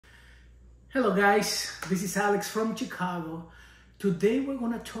Hello guys, this is Alex from Chicago. Today we're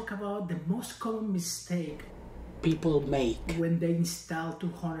going to talk about the most common mistake people make when they install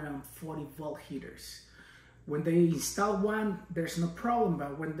 240 volt heaters. When they install one, there's no problem,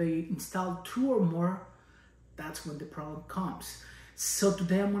 but when they install two or more, that's when the problem comes. So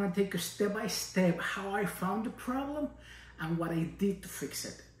today I'm going to take you step by step how I found the problem and what I did to fix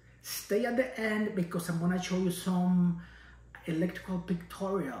it. Stay at the end because I'm going to show you some electrical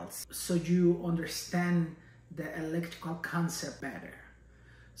pictorials so you understand the electrical concept better.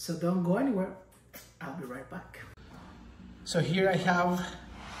 So don't go anywhere, I'll be right back. So here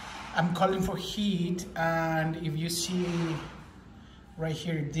I'm calling for heat, and if you see right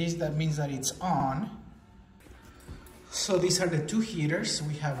here this, that means that it's on. So these are the two heaters.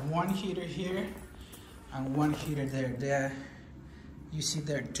 We have one heater here and one heater there. You see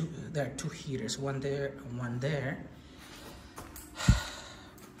there are two heaters, one there and one there.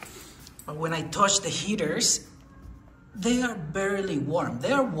 But when I touch the heaters, they are barely warm.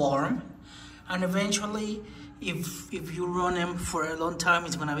 They are warm, and eventually, if you run them for a long time,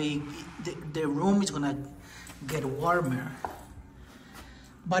 it's gonna be the room is gonna get warmer.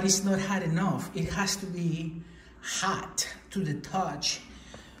 But it's not hot enough. It has to be hot to the touch,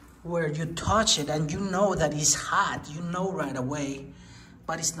 where you touch it and you know that it's hot. You know right away,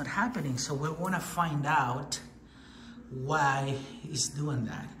 but it's not happening. So we're gonna find out why it's doing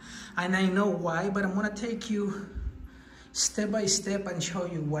that. And I know why, but I'm gonna take you step by step and show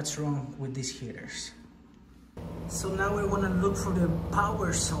you what's wrong with these heaters. So now we're gonna look for the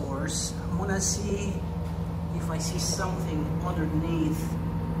power source. I'm gonna see if I see something underneath.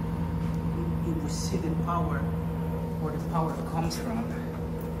 If we see the power, where the power comes from.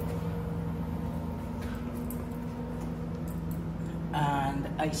 And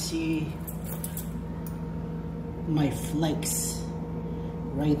I see my flex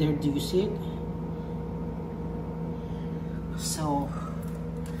right there. Do you see it? So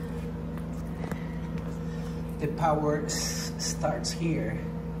the power starts here.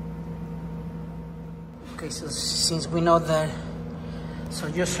 Okay, so since we know that, so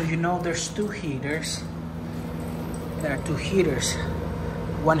just so you know, there's two heaters. There are two heaters,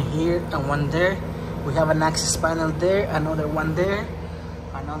 one here and one there. We have an access panel there, another one there,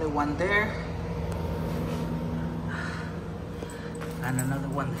 another one there, and another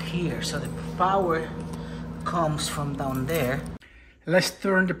one here. So the power comes from down there. Let's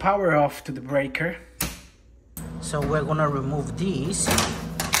turn the power off to the breaker. So we're gonna remove these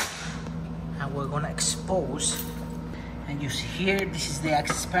and we're gonna expose. And you see here, this is the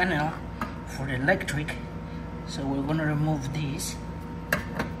access panel for the electric. So we're gonna remove these.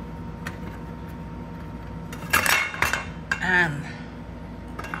 And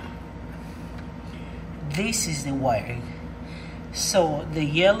this is the wiring. So the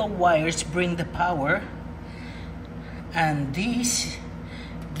yellow wires bring the power, and this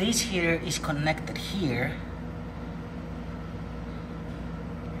heater is connected here.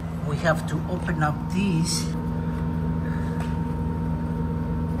 We have to open up these.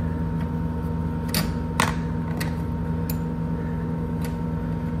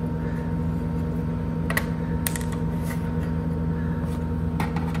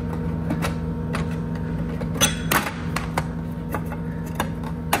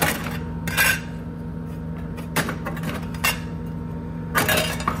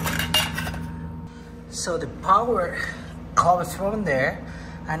 So the power comes from there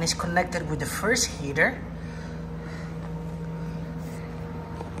and is connected with the first heater.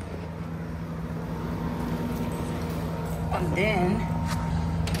 And then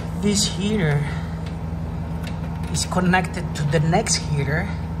this heater is connected to the next heater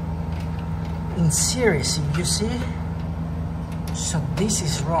in series, you see? So this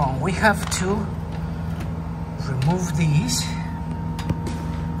is wrong. We have to remove these.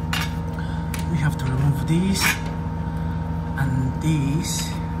 We have to remove these and these.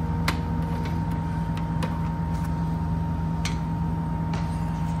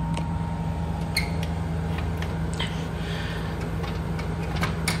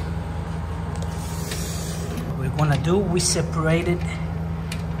 What we're gonna do, we separated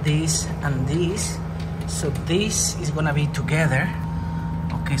this and this, so this is gonna be together.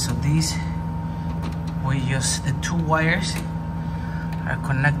 Okay, so these, we use the two wires are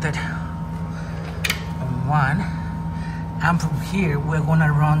connected one, and from here we're gonna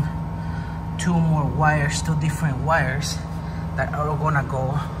run two more wires, two different wires that are gonna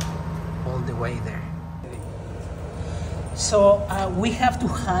go all the way there. So we have to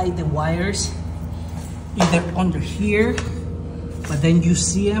hide the wires either under here, but then you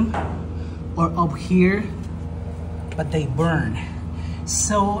see them, or up here, but they burn.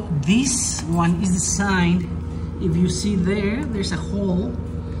 So this one is designed, if you see there's a hole,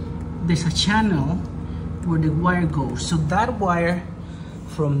 there's a channel where the wire goes. So that wire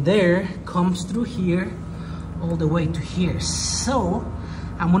from there comes through here all the way to here. So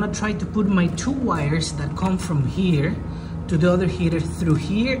I'm gonna try to put my 2 wires that come from here to the other heater through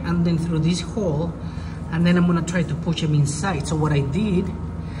here and then through this hole, and then I'm gonna try to push them inside. So what I did,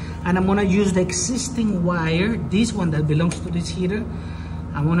 and I'm gonna use the existing wire, this one that belongs to this heater,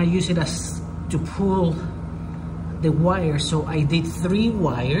 I'm gonna use it as to pull the wire. So I did 3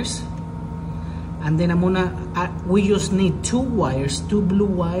 wires, and then I'm gonna, we just need 2 wires, 2 blue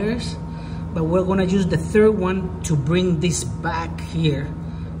wires, but we're gonna use the 3rd one to bring this back here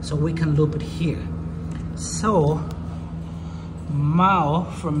so we can loop it here. So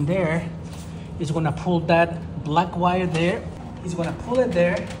Mao from there is gonna pull that black wire there, he's gonna pull it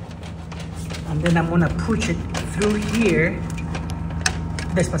there, and then I'm gonna push it through here,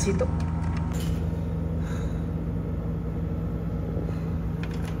 despacito.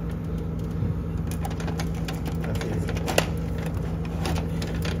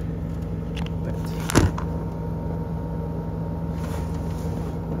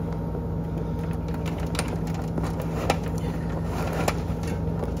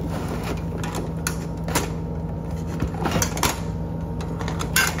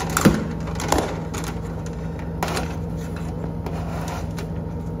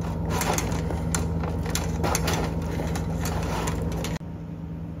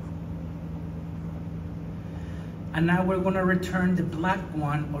 And now we're gonna return the black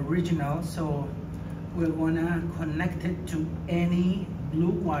one original, so we're gonna connect it to any blue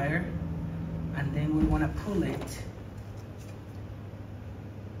wire, and then we wanna pull it.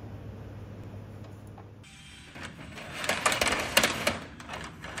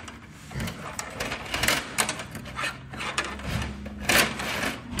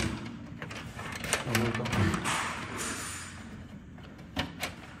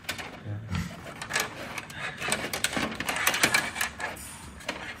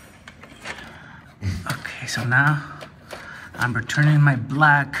 So now I'm returning my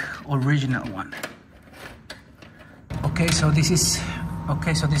black original one. Okay, so this is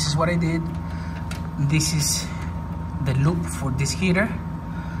what I did. This is the loop for this heater,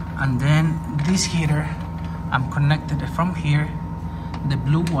 and then this heater I'm connected from here, the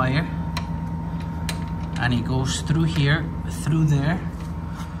blue wire, and it goes through here, through there,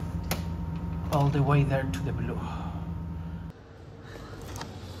 all the way there to the blue.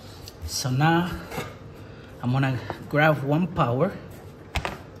 So now I'm gonna grab 1 power,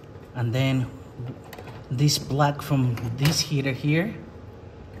 and then this black from this heater here,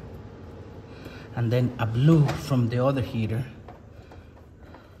 and then a blue from the other heater.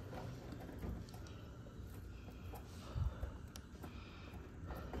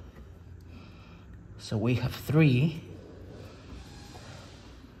 So we have 3.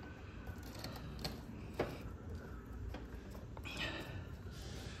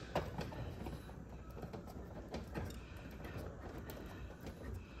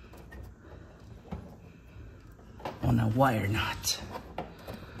 On a wire nut.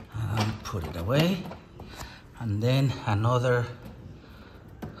 Put it away, and then another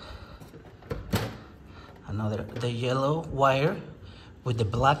the yellow wire with the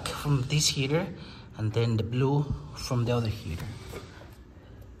black from this heater, and then the blue from the other heater.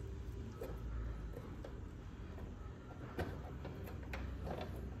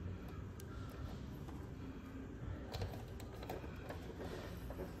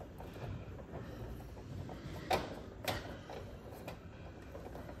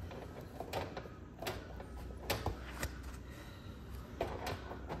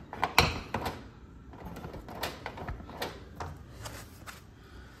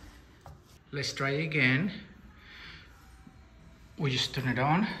 Let's try again. We just turn it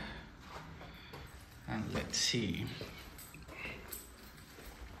on, and let's see.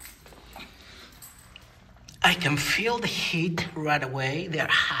 I can feel the heat right away. They're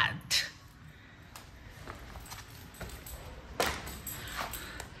hot.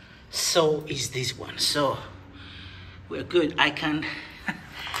 So is this one. So we're good. I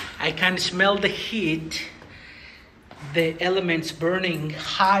can smell the heat. The elements burning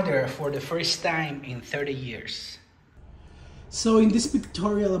hotter for the first time in 30 years. So in this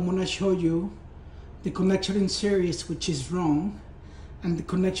pictorial, I'm gonna show you the connection in series, which is wrong, and the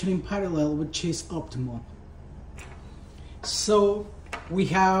connection in parallel, which is optimal. So we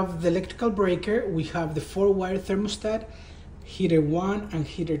have the electrical breaker, we have the 4-wire thermostat, heater 1 and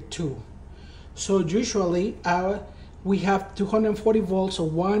heater 2. So usually we have 240 volts, so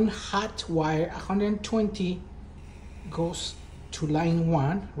 1 hot wire, 120 goes to line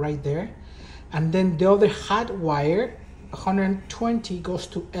 1 right there, and then the other hot wire 120 goes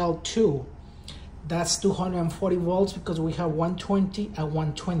to L2. That's 240 volts because we have 120 and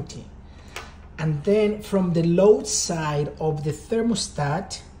 120. And then from the load side of the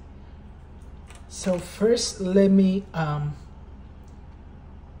thermostat, so first let me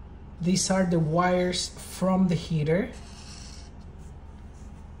these are the wires from the heater.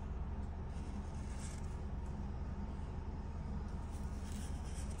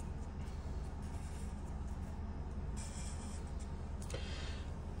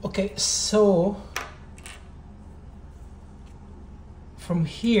 Okay, so from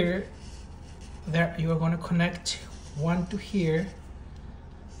here, there you are going to connect one to here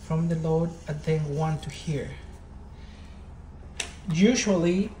from the load, and then one to here.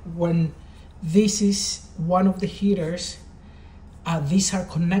 Usually when this is one of the heaters, these are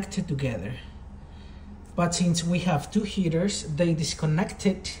connected together. But since we have two heaters, they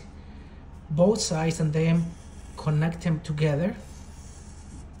disconnected both sides and then connect them together.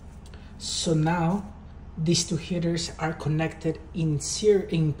 So now these two heaters are connected in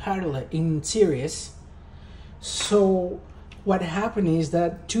parallel, in series. So what happened is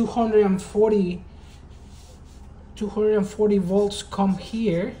that 240 volts come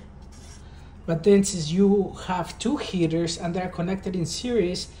here, but then since you have two heaters and they're connected in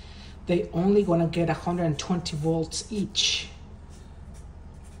series, they only gonna get 120 volts each.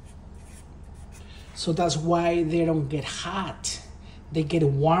 So that's why they don't get hot. They get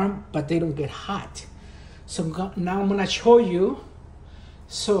warm, but they don't get hot. So now I'm gonna show you.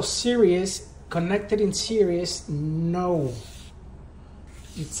 So series, connected in series, no.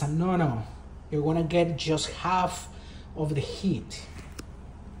 It's a no-no. You're gonna get just half of the heat.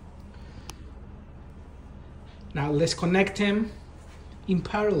 Now let's connect them in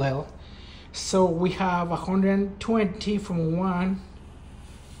parallel. So we have 120 from one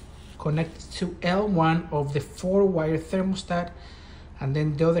connected to L1 of the 4-wire thermostat, and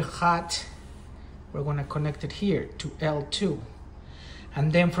then the other hot, we're gonna connect it here to L2.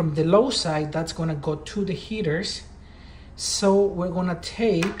 And then from the low side, that's gonna go to the heaters. So we're gonna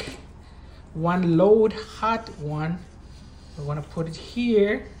take one load hot one, we're gonna put it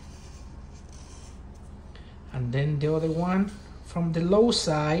here, and then the other one from the low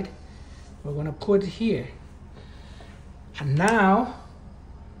side, we're gonna put it here. And now,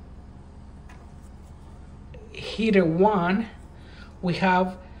 heater 1, we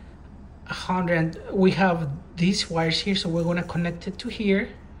have these wires here, so we're gonna connect it to here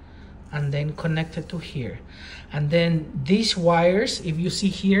and then connect it to here. And then these wires, if you see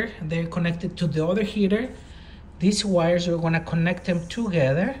here, they're connected to the other heater. These wires, we're gonna connect them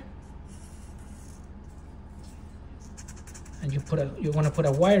together. And you're gonna put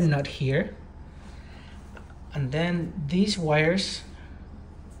a wire nut here. And then these wires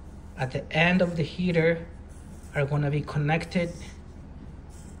at the end of the heater are gonna be connected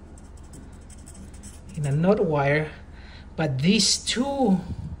in a nut wire, but these two,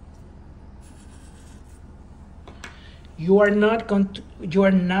 you are not going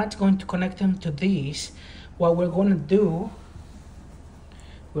to connect them to these. What we're going to do,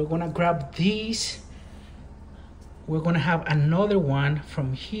 we're going to grab these. We're going to have another one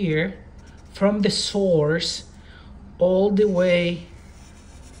from here, from the source, all the way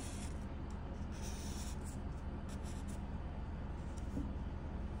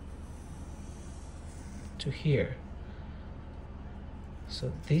to here.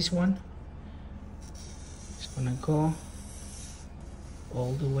 So this one is gonna go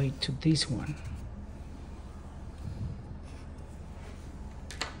all the way to this one.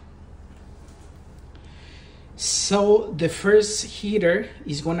 So the first heater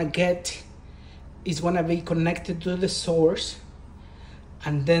is gonna be connected to the source,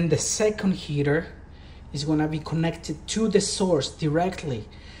 and then the second heater is gonna be connected to the source directly.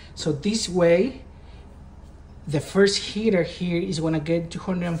 So this way, the first heater here is going to get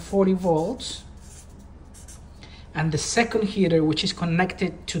 240 volts, and the second heater, which is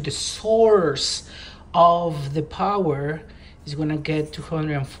connected to the source of the power, is going to get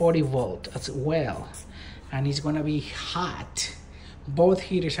 240 volts as well, and it's going to be hot. Both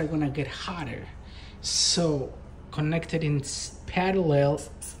heaters are going to get hotter. So connected in parallel,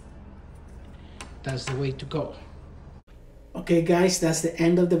 that's the way to go. Okay guys, that's the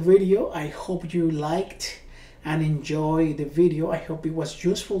end of the video. I hope you liked and enjoy the video. I hope it was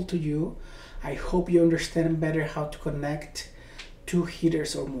useful to you. I hope you understand better how to connect two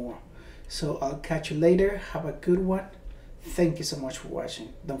heaters or more. So I'll catch you later. Have a good one. Thank you so much for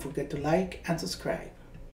watching. Don't forget to like and subscribe.